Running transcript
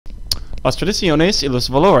las tradiciones y los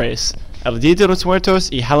valores, el Día de los Muertos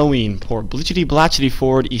y Halloween, por Blichity Blatchity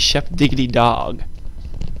Ford y Chef Diggity Dog.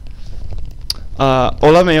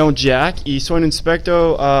 Hola, me llamo Jack y soy un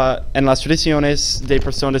experto en las tradiciones de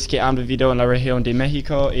personas que han vivido en la región de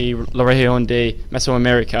México y la región de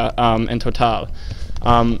Mesoamérica en total.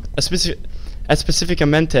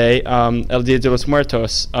 Específicamente, el Día de los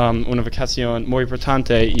Muertos, una vacación muy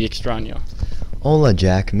importante y extraña. Hola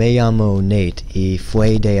Jack, me llamo Nate y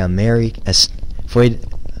soy de América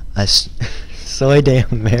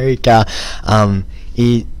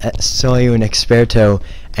y soy un experto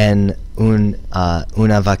en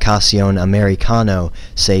una vacación americano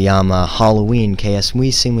se llama Halloween, que es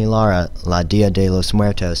muy similar a la Día de los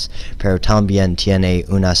Muertos, pero también tiene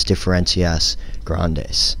unas diferencias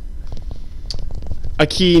grandes.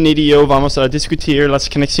 Aquí Nate y yo vamos a discutir las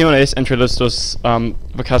conexiones entre las dos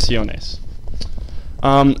vacaciones.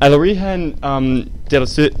 El origen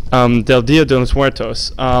del Día de los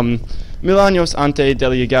Muertos. 1000 años antes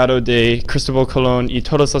del llegado de Cristóbal Colón y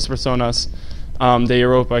todas las personas de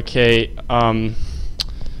Europa que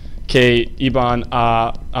iban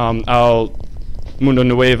al mundo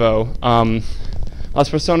nuevo, las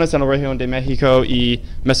personas en la región de México y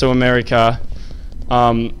Mesoamérica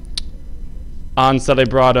han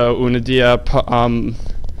celebrado un día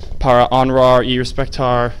para honrar y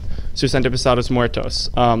respetar sus antepasados muertos.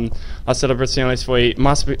 Las celebraciones fue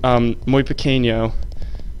muy pequeño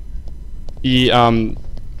y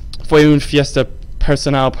fue una fiesta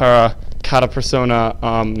personal para cada persona,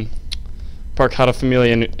 para cada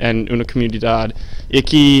familia en una comunidad. Y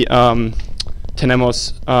aquí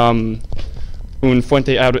tenemos una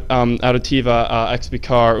fuente auditiva a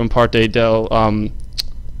explicar una parte del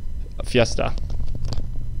fiesta.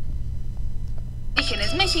 Los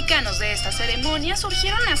orígenes mexicanos de esta ceremonia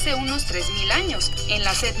surgieron hace unos 3000 años en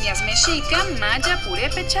las etnias mexica, maya,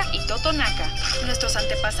 purépecha y totonaca. Nuestros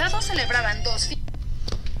antepasados celebraban dos fiestas.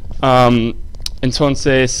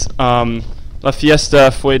 Entonces, la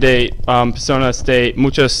fiesta fue de personas de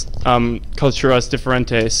muchas culturas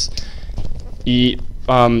diferentes,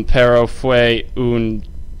 pero fue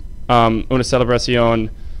una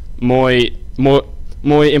celebración muy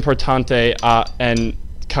importante en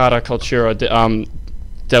cada cultura de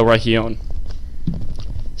la región.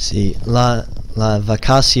 Sí, la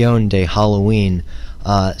vacación de Halloween,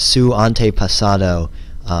 su antepasado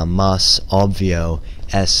más obvio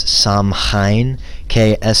es Samhain,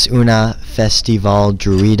 que es una festival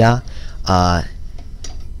druida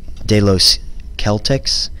de los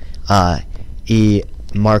Celtics y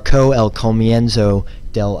marcó el comienzo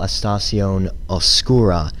de la estación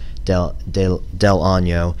oscura del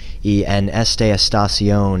año, y en esta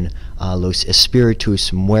estación los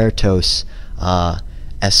espíritus muertos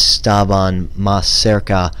estaban más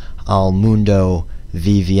cerca al mundo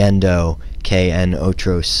viviendo que en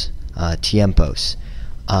otros tiempos.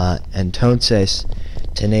 Entonces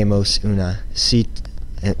tenemos una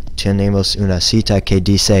cita que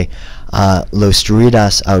dice: los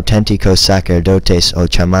druidas auténticos sacerdotes o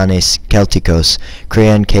chamanes célticos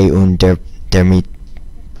creían que un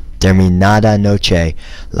terminada noche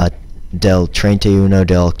del 31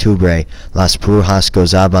 de octubre, las brujas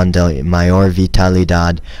gozaban de mayor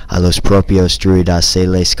vitalidad. A los propios druidas se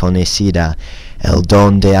les conocía el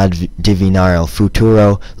don de adivinar el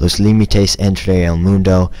futuro. Los límites entre el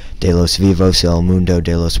mundo de los vivos y el mundo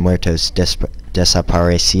de los muertos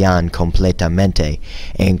desaparecían completamente,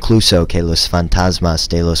 e incluso que los fantasmas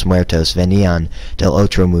de los muertos venían del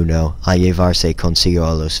otro mundo a llevarse consigo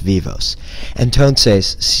a los vivos.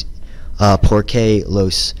 Entonces, ¿por qué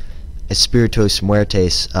los espíritus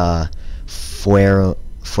muertos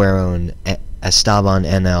estaban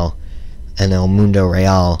en el mundo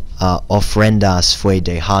real? Ofrendas fue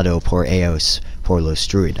dejado por ellos, por los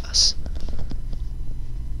druidas.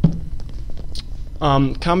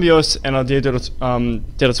 Cambios en el Día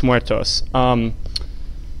de los Muertos.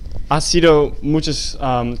 Ha sido muchos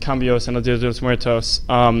cambios en el Día de los Muertos.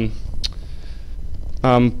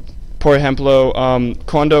 Por ejemplo,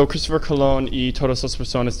 cuando Cristóbal Colón y todas las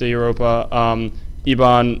personas de Europa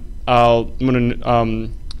iban al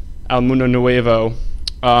mundo nuevo,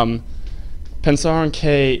 pensaron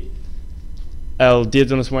que el Día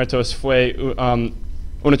de los Muertos fue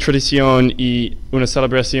una tradición y una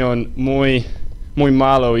celebración muy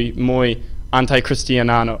malo y muy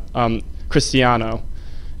anticristiano.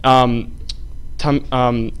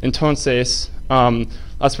 Entonces,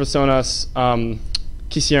 las personas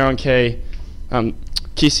quisieron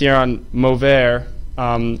mover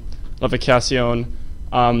la vacación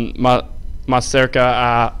más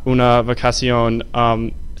cerca a una vacación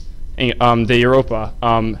de Europa,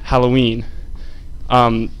 Halloween.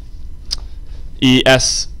 y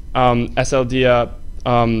es el día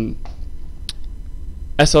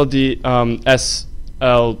es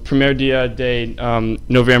el primer día de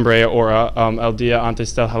noviembre ahora, el día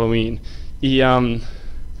antes del Halloween. Y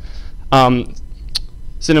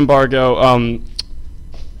sin embargo,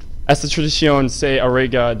 esta tradición se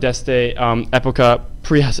arraiga desde época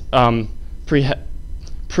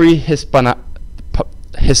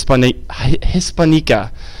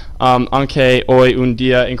hispánica, aunque hoy un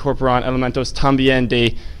día incorporan elementos también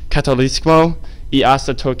de catolicismo y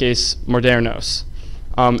hasta toques modernos.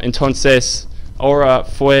 Entonces, ahora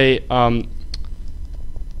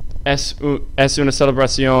es una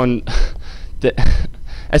celebración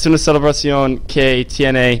es una celebración que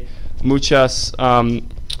tiene muchos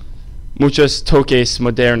toques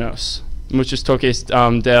modernos, muchos toques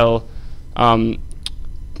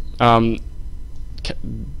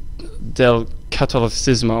del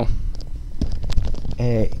catolicismo.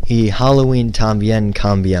 Y Halloween también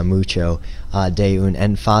cambia mucho de un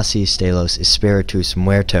énfasis de los espíritus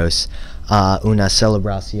muertos a una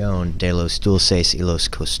celebración de los dulces y los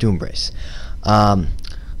costumbres.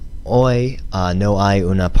 Hoy no hay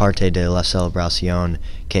una parte de la celebración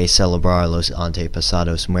que celebrar los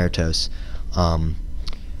antepasados muertos,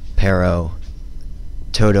 pero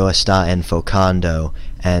todo está enfocando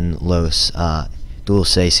en los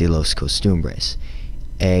dulces y los costumbres.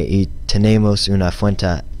 Y tenemos una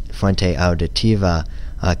fuente auditiva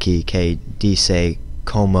aquí que dice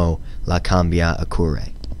cómo la cambia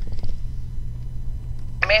ocurre.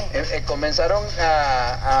 Comenzaron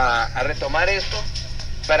a retomar esto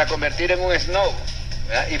para convertir en un snow,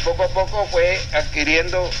 ¿verdad? Y poco a poco fue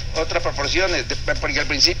adquiriendo otras proporciones, porque al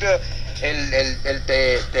principio el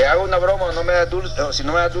te hago una broma o no me das dulce, o si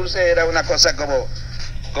no me das dulce era una cosa como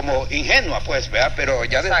ingenua, pues, ¿verdad? Pero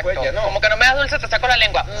ya después ya no. Como que no me das dulce, te saco la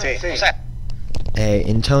lengua. Sí. O sea.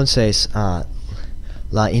 Entonces,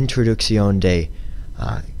 la introducción de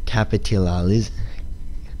capitales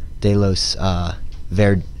de los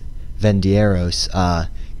vendieros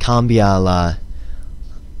cambia la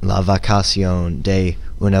vacación de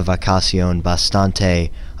una vacación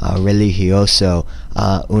bastante religioso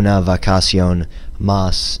a una vacación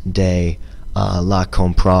más de la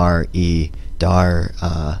comprar y dar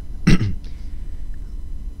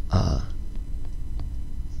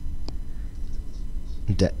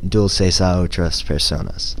dulces a otras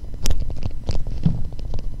personas.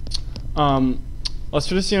 Las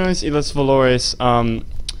tradiciones y los valores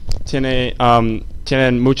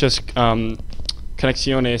tienen muchas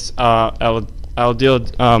conexiones al Día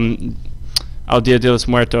de los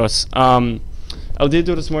Muertos. El Día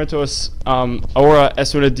de los Muertos ahora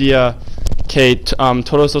es un día que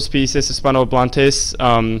todos los países hispanohablantes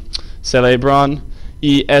celebran,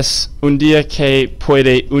 y es un día que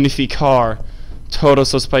puede unificar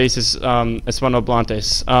todos los países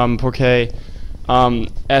hispanohablantes, porque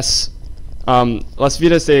las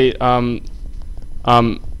vidas de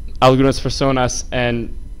algunas personas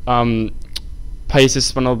en países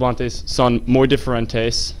hispanohablantes son muy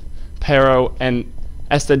diferentes, pero en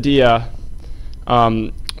este día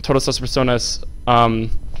todas las personas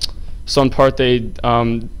son parte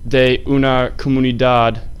de una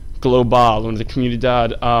comunidad global, una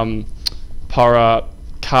comunidad para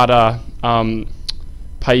cada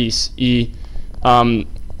país. Y el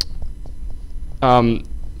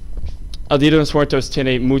Día de los Muertos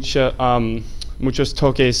tiene muchos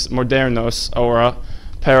toques modernos ahora,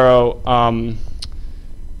 pero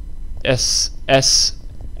es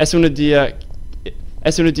un día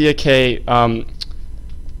que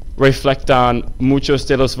reflejan muchos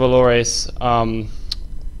de los valores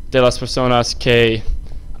de las personas que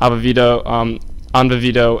han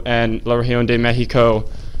vivido en la región de México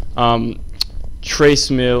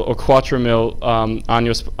 3,000 o 4,000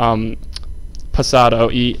 años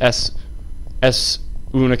pasado, y es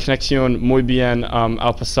una conexión muy bien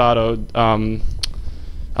al pasado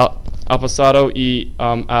y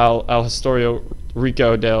al historia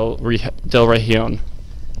rico del región.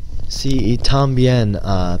 Sí, y también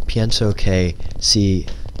pienso que si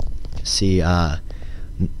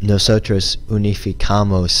nosotros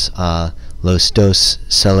unificamos los dos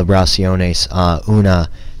celebraciones a una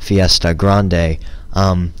fiesta grande,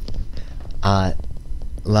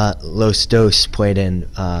 los dos pueden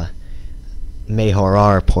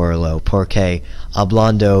mejorar porque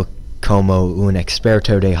hablando como un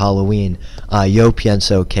experto de Halloween, yo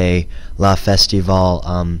pienso que la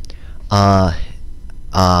festival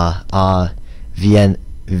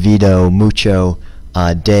visto mucho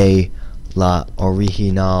de la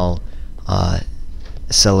original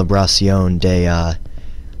celebración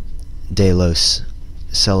de los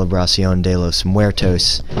celebración de los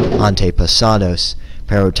muertos antepasados,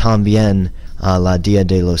 pero también la Día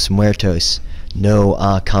de los Muertos no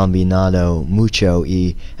ha cambiado mucho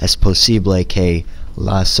y es posible que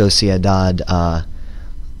la sociedad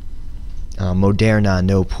moderna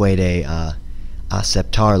no puede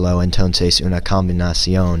aceptarlo, entonces una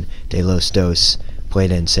combinación de los dos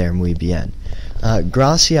pueden ser muy bien.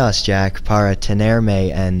 Gracias, Jack, para tenerme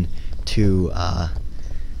en tu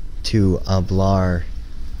hablar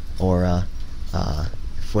ahora.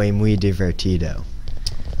 Fue muy divertido.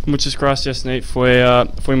 Muchas gracias, Nate.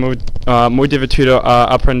 Fue muy divertido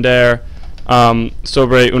aprender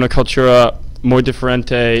sobre una cultura muy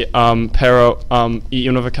diferente, pero y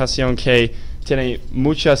una vacación que tiene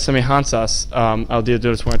muchas semejanzas al Día de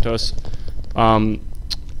los Muertos,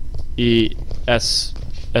 y es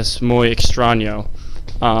muy extraño.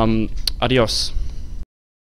 Adiós.